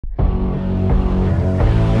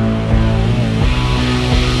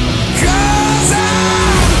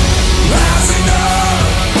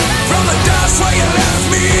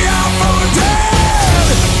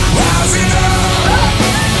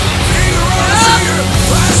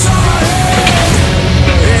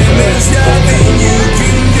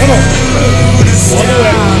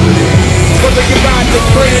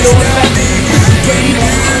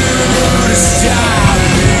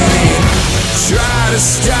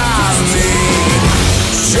stop me.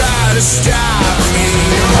 Try to stop me.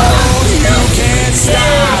 Oh, you can't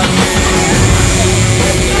stop me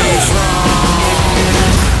from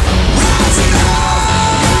rising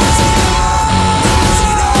up,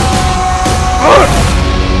 rising up.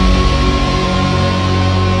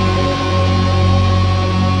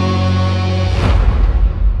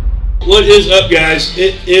 What is up, guys?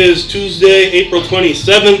 It is Tuesday, April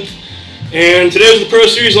 27th, and today was the Pro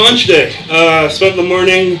Series launch day. Spent the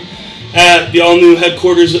morning at the all-new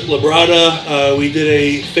headquarters at Labrada. We did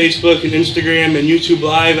a Facebook and Instagram and YouTube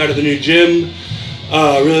live out of the new gym.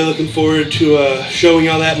 Really looking forward to showing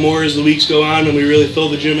y'all that more as the weeks go on and we really fill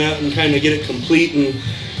the gym out and kind of get it complete and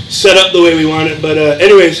set up the way we want it. But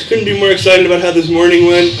anyways, couldn't be more excited about how this morning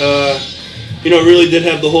went. You know, really did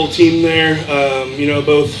have the whole team there, you know,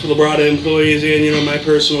 both Labrada employees and, you know, my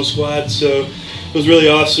personal squad. So it was really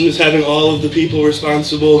awesome just having all of the people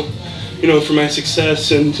responsible, you know, for my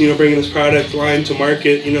success and, you know, bringing this product line to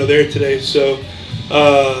market, you know, there today. So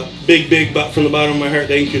big, but from the bottom of my heart,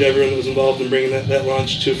 thank you to everyone that was involved in bringing that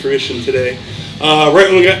launch to fruition today. Right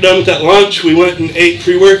when we got done with that launch, we went and ate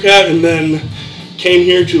pre-workout and then came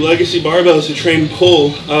here to Legacy Barbells to train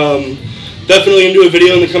pull. Definitely into a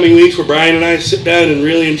video in the coming weeks where Brian and I sit down and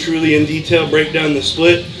really and truly in detail break down the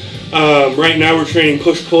split. Right now we're training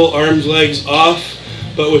push-pull, arms, legs, off,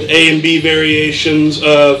 but with A and B variations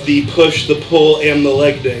of the push, the pull, and the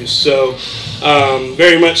leg days. So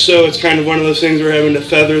very much so, it's kind of one of those things we're having to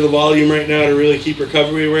feather the volume right now to really keep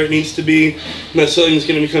recovery where it needs to be. And that's something that's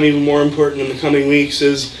going to become even more important in the coming weeks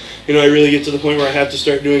is, you know, I really get to the point where I have to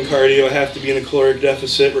start doing cardio, I have to be in a caloric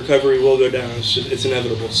deficit, recovery will go down, it's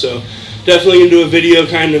inevitable. So definitely going to do a video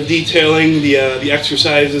kind of detailing the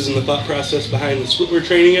exercises and the thought process behind the split we're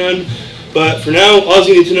training on. But for now, all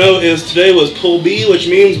you need to know is today was pull B, which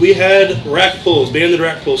means we had rack pulls, banded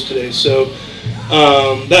rack pulls today. So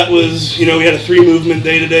that was, you know, we had a 3-movement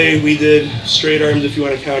day today. We did straight arms if you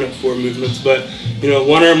want to count it 4 movements. But, you know,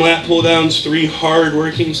 1 arm lat pull downs, 3 hard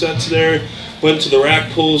working sets there. Went to the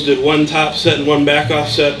rack pulls, did 1 top set and 1 back off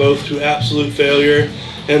set, both to absolute failure.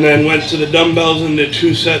 And then went to the dumbbells and did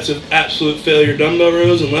 2 sets of absolute failure dumbbell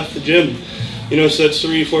rows and left the gym. You know, so that's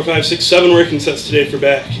 3, 4, 5, 6, 7 working sets today for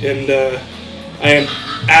back. And I am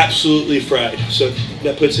absolutely fried. So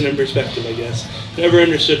that puts it in perspective, I guess. Never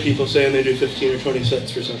understood people saying they do 15 or 20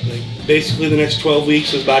 sets for something. Basically, the next 12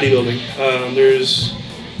 weeks is bodybuilding. There's,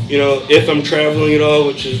 you know, if I'm traveling at all,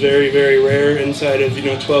 which is very, very rare inside of, you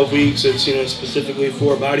know, 12 weeks, it's, you know, specifically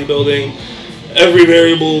for bodybuilding. Every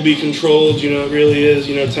variable will be controlled. You know, it really is,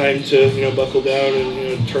 you know, time to, you know, buckle down and,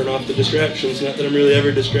 you know, turn off the distractions. Not that I'm really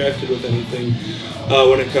ever distracted with anything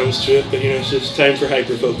when it comes to it, but, you know, it's just time for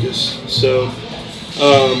hyper focus. So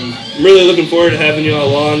I'm really looking forward to having you all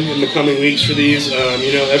along in the coming weeks for these.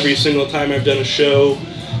 You know, every single time I've done a show,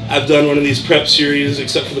 I've done one of these prep series,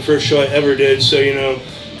 except for the first show I ever did. So, you know,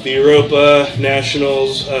 the Europa,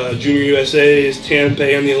 Nationals, Junior USAs, Tampa,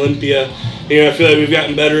 and the Olympia. You know, I feel like we've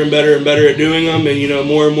gotten better and better and better at doing them, and, you know,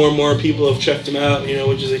 more and more people have checked them out, you know,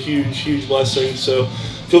 which is a huge blessing. So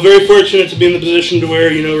I feel very fortunate to be in the position to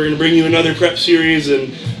where, you know, we're going to bring you another prep series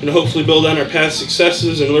and hopefully build on our past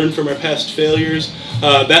successes and learn from our past failures.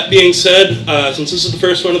 That being said, since this is the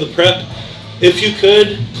first one of the prep, if you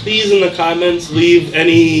could, please in the comments leave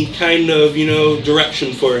any kind of, you know,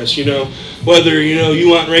 direction for us, you know, whether, you know, you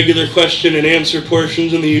want regular question and answer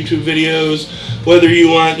portions in the YouTube videos, whether you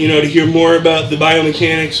want, you know, to hear more about the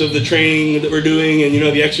biomechanics of the training that we're doing and, you know,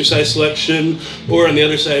 the exercise selection, or on the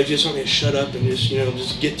other side, you just want me to shut up and just, you know,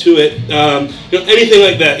 just get to it. You know, anything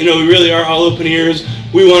like that. You know, we really are all open ears.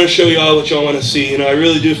 We want to show you all what y'all want to see. You know, I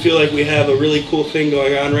really do feel like we have a really cool thing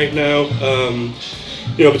going on right now.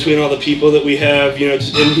 You know, between all the people that we have, you know,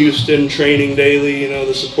 just in Houston training daily, you know,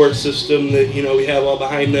 the support system that, you know, we have all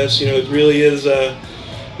behind us, you know, it really is,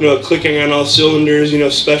 you know, clicking on all cylinders, you know,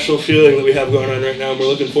 special feeling that we have going on right now, and we're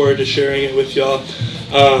looking forward to sharing it with y'all.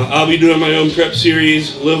 I'll be doing my own prep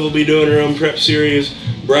series, Liv will be doing her own prep series,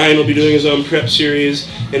 Brian will be doing his own prep series,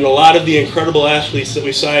 and a lot of the incredible athletes that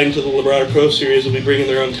we signed to the Labrada Pro Series will be bringing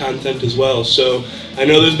their own content as well. So I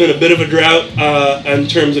know there's been a bit of a drought in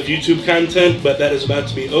terms of YouTube content, but that is about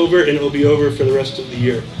to be over, and it will be over for the rest of the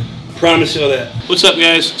year. Promise you all that. What's up,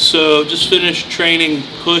 guys? So just finished training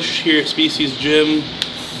push here at Species Gym.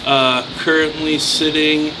 Currently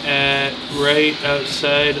sitting at right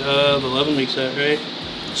outside of 11 weeks out, right?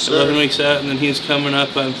 Sure. 11 weeks out, and then he's coming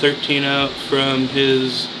up on 13 out from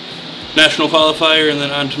his national qualifier, and then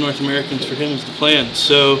on to North Americans for him is the plan.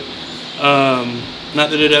 So, not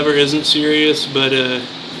that it ever isn't serious, but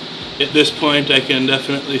at this point I can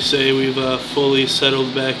definitely say we've fully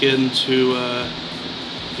settled back into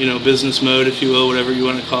business mode, if you will, whatever you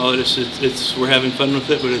want to call it. It's we're having fun with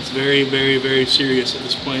it, but it's very, very, very serious at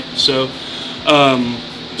this point. So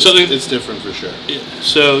something it's different for sure. Yeah.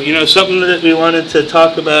 So something that we wanted to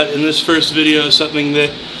talk about in this first video is something that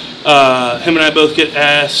him and I both get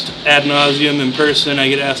asked ad nauseum in person. I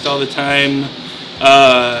get asked all the time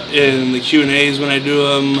in the Q&As when I do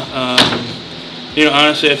them.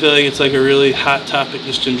 Honestly, I feel like it's like a really hot topic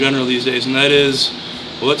just in general these days, and that is,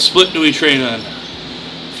 what split do we train on?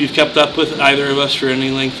 If you've kept up with either of us for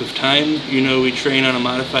any length of time, we train on a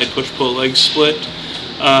modified push-pull leg split.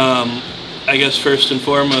 I guess first and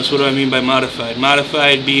foremost, what do I mean by modified?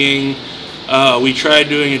 Modified being we tried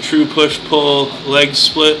doing a true push-pull leg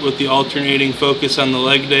split with the alternating focus on the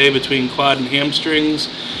leg day between quad and hamstrings.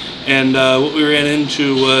 And what we ran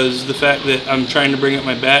into was the fact that I'm trying to bring up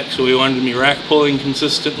my back, so we wanted to be rack pulling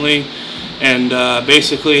consistently, and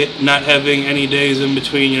basically not having any days in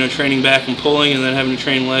between, training back and pulling, and then having to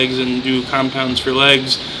train legs and do compounds for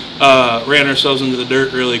legs. Ran ourselves into the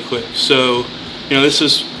dirt really quick. So, this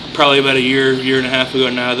is probably about a year and a half ago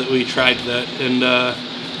now that we tried that, and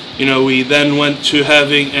we then went to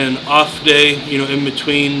having an off day, in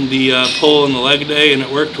between the pull and the leg day, and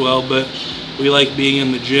it worked well. But we like being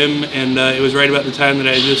in the gym, and it was right about the time that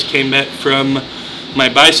I just came back from my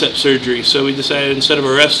bicep surgery. So we decided, instead of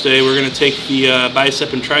a rest day, we're going to take the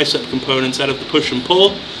bicep and tricep components out of the push and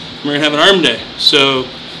pull, and we're going to have an arm day. So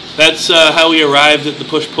that's how we arrived at the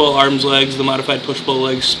push-pull arms legs, the modified push-pull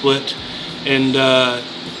leg split. And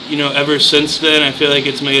ever since then, I feel like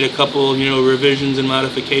it's made a couple revisions and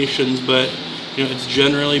modifications, but it's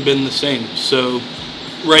generally been the same. So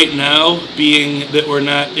right now, being that we're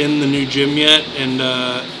not in the new gym yet, and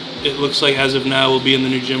it looks like as of now we'll be in the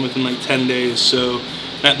new gym within like 10 days. So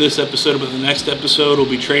not this episode, but the next episode we'll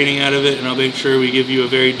be training out of it, and I'll make sure we give you a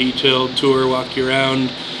very detailed tour, walk you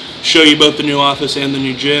around, show you both the new office and the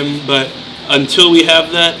new gym. But until we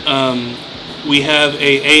have that, we have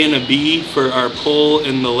a and a B for our pull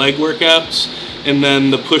and the leg workouts, and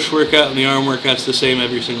then the push workout and the arm workout's the same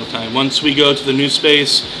every single time. Once we go to the new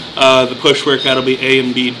space, the push workout will be A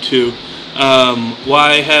and B too.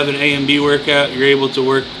 Why have an A and B workout? You're able to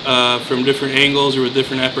work from different angles or with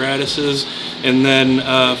different apparatuses, and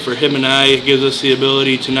then for him and I, it gives us the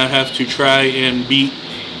ability to not have to try and beat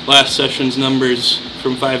last session's numbers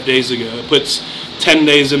from 5 days ago. It puts 10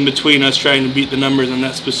 days in between us trying to beat the numbers on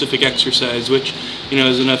that specific exercise, which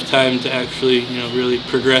is enough time to actually really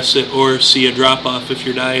progress it or see a drop off if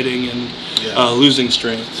you're dieting and losing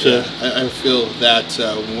strength. So I feel that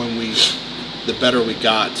the better we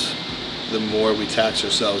got, the more we tax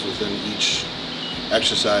ourselves within each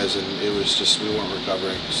exercise, and it was just, we weren't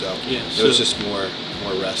recovering. So it was just more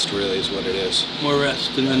rest, really, is what it is. More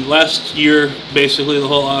rest. And then last year, basically the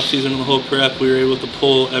whole off season and the whole prep, we were able to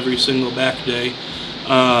pull every single back day.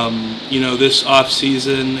 This off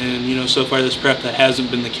season and so far this prep, that hasn't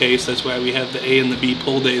been the case. That's why we have the A and the B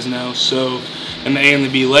pull days now, and the A and the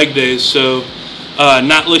B leg days. So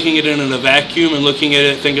not looking at it in a vacuum and looking at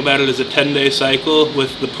it, think about it as a 10-day cycle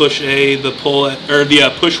with the push A, the pull, or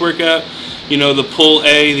the push workout, the pull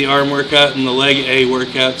A, the arm workout, and the leg A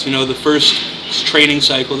workouts. The first training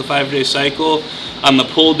cycle, the 5-day cycle, on the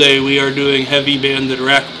pull day we are doing heavy banded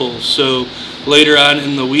rack pulls. So later on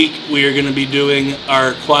in the week we are going to be doing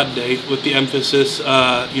our quad day with the emphasis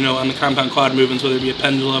on the compound quad movements, whether it be a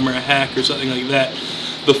pendulum or a hack or something like that.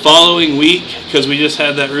 The following week, because we just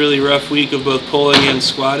had that really rough week of both pulling and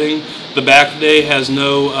squatting, the back day has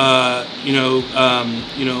no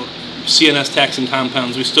CNS taxing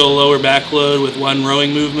compounds. We still lower back load with one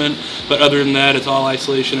rowing movement, but other than that, it's all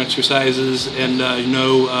isolation exercises and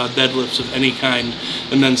no deadlifts of any kind.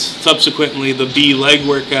 And then subsequently, the B leg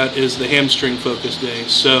workout is the hamstring focus day.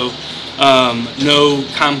 So no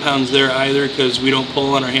compounds there either, because we don't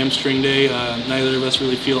pull on our hamstring day. Neither of us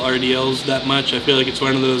really feel RDLs that much. I feel like it's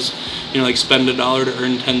one of those, like spend $1 to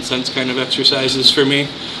earn 10 cents kind of exercises for me.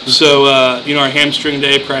 So, our hamstring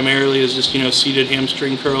day primarily is just, seated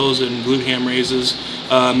hamstring curls and glute ham raises,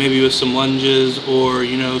 maybe with some lunges or,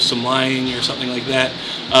 some lying or something like that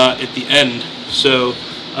at the end. So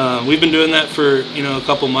we've been doing that for, a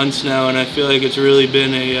couple months now, and I feel like it's really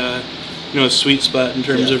been a sweet spot in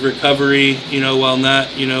terms of recovery, while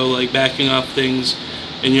not, like backing off things.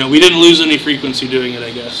 And, we didn't lose any frequency doing it,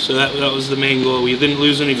 I guess. So that was the main goal. We didn't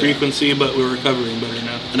lose any frequency, but we're recovering better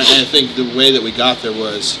now. And I think the way that we got there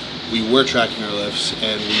was we were tracking our lifts,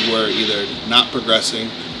 and we were either not progressing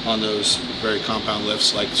on those very compound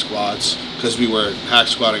lifts like squats, because we were hack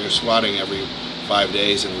squatting or squatting every 5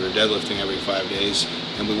 days, and we were deadlifting every 5 days,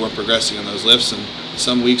 and we weren't progressing on those lifts, and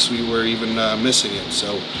some weeks we were even missing it.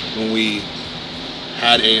 So when we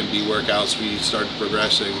had A and B workouts, we started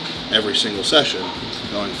progressing every single session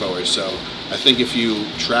going forward. So I think if you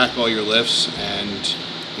track all your lifts and,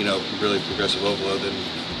 you know, really progressive overload, then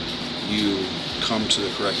you come to the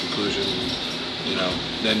correct conclusion, you know,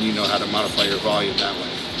 then you know how to modify your volume that way.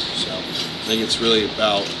 So I think it's really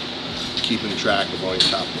about keeping track of all your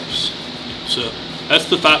top lifts. So that's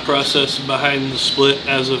the thought process behind the split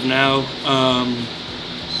as of now.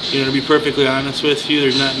 You know, to be perfectly honest with you,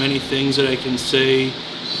 there's not many things that I can say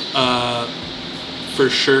for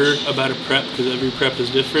sure about a prep, because every prep is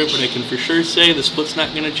different, but I can for sure say the split's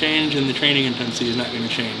not going to change and the training intensity is not going to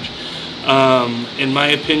change. In my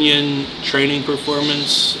opinion, training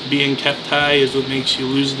performance being kept high is what makes you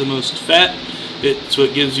lose the most fat. It's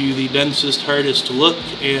what gives you the densest, hardest to look,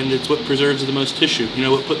 and it's what preserves the most tissue. You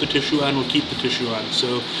know, what put the tissue on will keep the tissue on.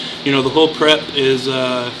 So, you know, the whole prep is,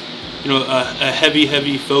 you know, a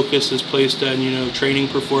heavy focus is placed on, you know, training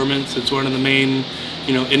performance. It's one of the main,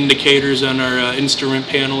 you know, indicators on our instrument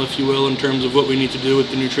panel, if you will, in terms of what we need to do with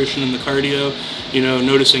the nutrition and the cardio. You know,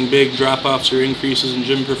 noticing big drop-offs or increases in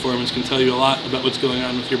gym performance can tell you a lot about what's going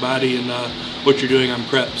on with your body and what you're doing on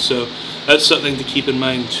prep. So that's something to keep in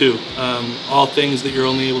mind too. All things that you're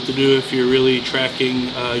only able to do if you're really tracking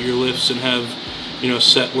your lifts and have, you know,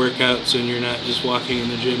 set workouts, and you're not just walking in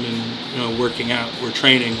the gym and, you know, working out. We're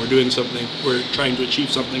training, we're doing something, we're trying to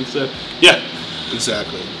achieve something. So yeah,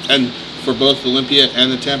 exactly. And for both Olympia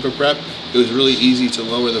and the Tampa prep, it was really easy to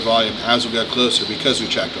lower the volume as we got closer because we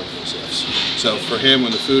tracked over those lifts. So for him,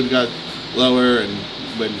 when the food got lower and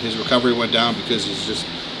when his recovery went down because he's just,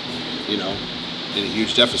 you know, in a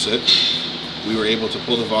huge deficit, we were able to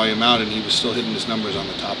pull the volume out, and he was still hitting his numbers on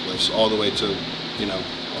the top lifts all the way to, you know,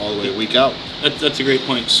 all the way a week out. That's a great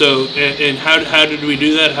point. So, and how did we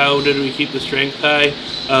do that? How did we keep the strength high?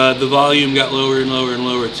 The volume got lower and lower and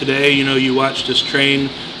lower. Today, you know, you watched us train.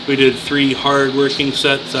 We did 3 hard working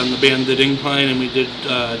sets on the banded incline, and we did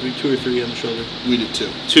 2 or 3 on the shoulder. We did 2.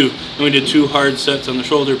 2, and we did 2 hard sets on the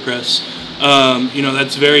shoulder press. You know,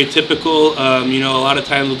 that's very typical. You know, a lot of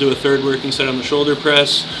times we'll do a 3rd working set on the shoulder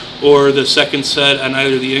press, or the 2nd set on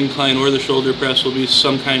either the incline or the shoulder press will be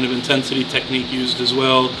some kind of intensity technique used as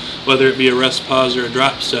well, whether it be a rest pause or a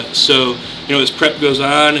drop set. So, you know, as prep goes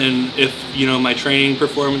on, and if, you know, my training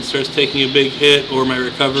performance starts taking a big hit, or my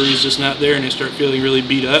recovery is just not there and I start feeling really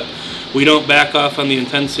beat up, we don't back off on the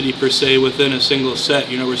intensity per se within a single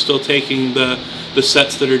set. You know, we're still taking the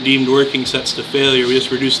sets that are deemed working sets to failure. We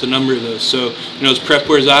just reduce the number of those. So, you know, as prep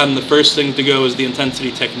wears on, the first thing to go is the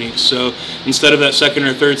intensity techniques. So instead of that 2nd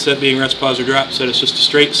or 3rd set being rest pause or drop set, it's just a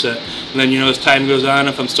straight set. And then, you know, as time goes on,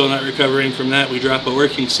 if I'm still not recovering from that, we drop a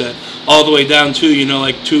working set. All the way down to, you know,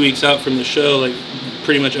 like 2 weeks out from the show, like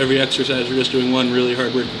pretty much every exercise we're just doing 1 really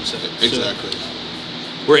hard working set. Exactly. So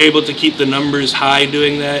we're able to keep the numbers high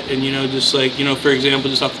doing that. And, you know, just like, you know, for example,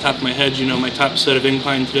 just off the top of my head, you know, my top set of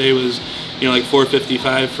incline today was, you know, like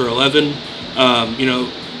 455 for 11. You know,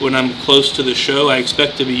 when I'm close to the show, I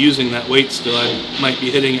expect to be using that weight still. I might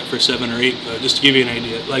be hitting it for 7 or 8, though, just to give you an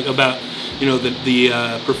idea, like about, you know,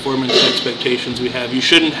 the performance expectations we have. You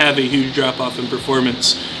shouldn't have a huge drop-off in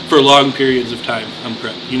performance for long periods of time on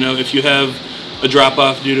prep. You know, if you have a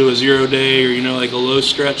drop-off due to a 0 day or, you know, like a low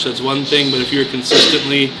stretch, that's one thing, but if you're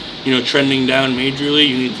consistently, you know, trending down majorly,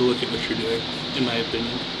 you need to look at what you're doing, in my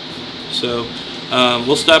opinion. So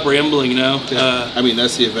we'll stop rambling now. Yeah. I mean,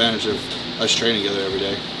 that's the advantage of us training together every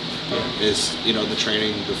day. Is, you know, the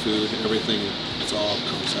training, the food, everything, it's all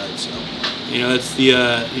coincides. So, you know, that's the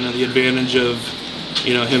you know, the advantage of,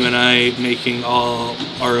 you know, him and I making all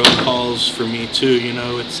our own calls for me too. You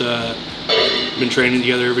know, it's been training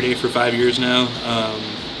together every day for 5 years now.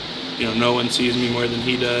 You know, no one sees me more than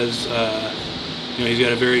he does. You know, he's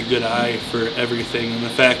got a very good eye for everything, and the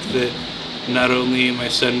fact that not only am I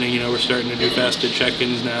sending, you know, we're starting to do fasted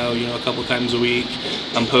check-ins now, you know, a couple times a week.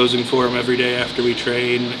 I'm posing for him every day after we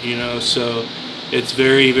train, you know, so it's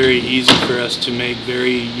very, very easy for us to make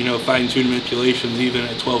very, you know, fine-tuned manipulations even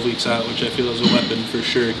at 12 weeks out, which I feel is a weapon for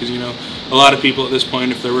sure. Because, you know, a lot of people at this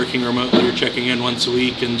point, if they're working remotely, are checking in once a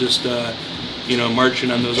week and just, you know, marching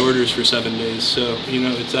on those orders for 7 days. So, you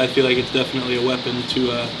know, I feel like it's definitely a weapon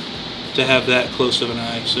to have that close of an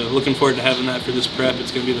eye. So looking forward to having that for this prep.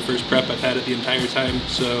 It's going to be the first prep I've had it the entire time.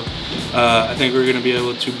 So I think we're going to be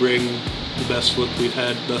able to bring the best look we've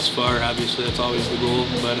had thus far. Obviously, that's always the goal,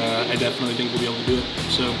 but I definitely think we'll be able to do it.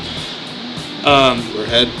 So we're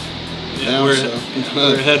ahead. Yeah,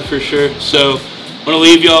 we're ahead for sure. So I want to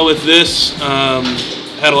leave y'all with this.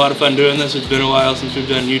 Had a lot of fun doing this. It's been a while since we've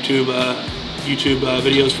done YouTube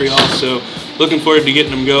videos for y'all. So looking forward to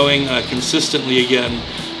getting them going consistently again.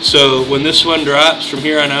 So when this one drops from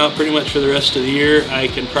here on out, pretty much for the rest of the year, I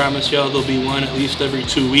can promise y'all there'll be one at least every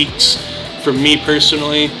 2 weeks from me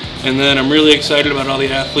personally. And then I'm really excited about all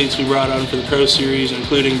the athletes we brought on for the Pro Series,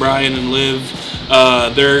 including Brian and Liv.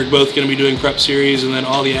 They're both going to be doing Prep Series, and then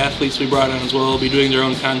all the athletes we brought on as well will be doing their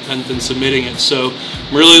own content and submitting it. So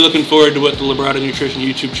I'm really looking forward to what the Labrada Nutrition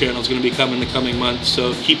YouTube channel is going to become in the coming months.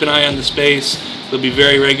 So keep an eye on the space. There'll be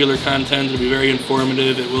very regular content. It'll be very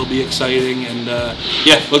informative. It will be exciting, and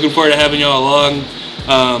yeah, looking forward to having y'all along.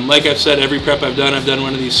 Like I've said, every prep I've done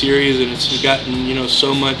one of these series, and it's gotten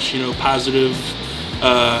so much positive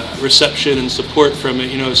reception and support from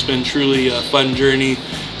it. It's been truly a fun journey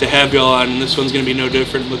to have y'all on, and this one's going to be no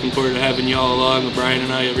different. Looking forward to having y'all along with Brian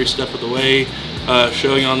and I every step of the way,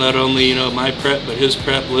 showing y'all not only my prep, but his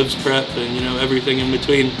prep, Liv's prep, and everything in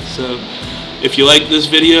between. So if you like this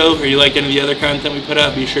video or you like any of the other content we put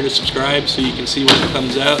out, be sure to subscribe so you can see when it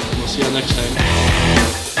comes out, and we'll see y'all next time.